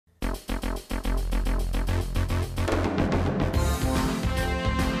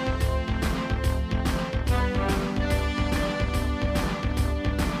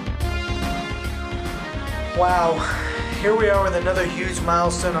Wow, here we are with another huge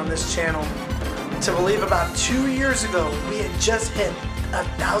milestone on this channel. To believe about 2 years ago, we had just hit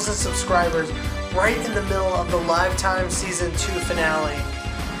 1,000 subscribers right in the middle of the Lifetime Season 2 finale.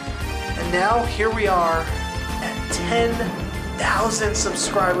 And now here we are at 10,000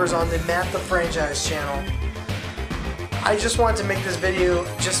 subscribers on the Matt the Franchise channel. I just wanted to make this video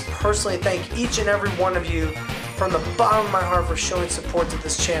just personally thank each and every one of you from the bottom of my heart for showing support to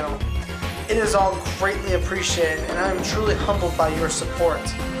this channel. It is all greatly appreciated and I am truly humbled by your support.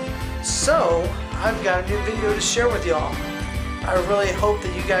 So, I've got a new video to share with y'all. I really hope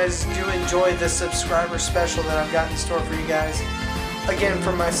that you guys do enjoy this subscriber special that I've got in store for you guys. Again,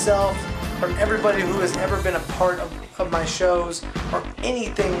 from myself, from everybody who has ever been a part of my shows or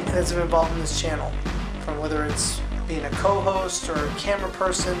anything that's been involved in this channel, from whether it's being a co-host or a camera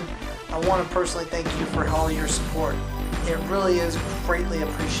person, I want to personally thank you for all your support. It really is greatly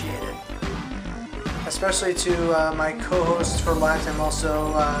appreciated. Especially to my co-hosts for Lifetime,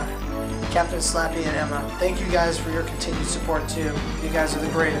 also Captain Slappy and Emma. Thank you guys for your continued support too. You guys are the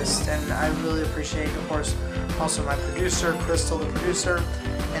greatest, and I really appreciate, of course, also my producer, Crystal the producer,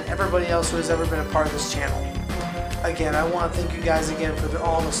 and everybody else who has ever been a part of this channel. Again, I want to thank you guys again for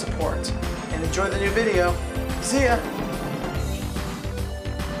all the support. And enjoy the new video. See ya!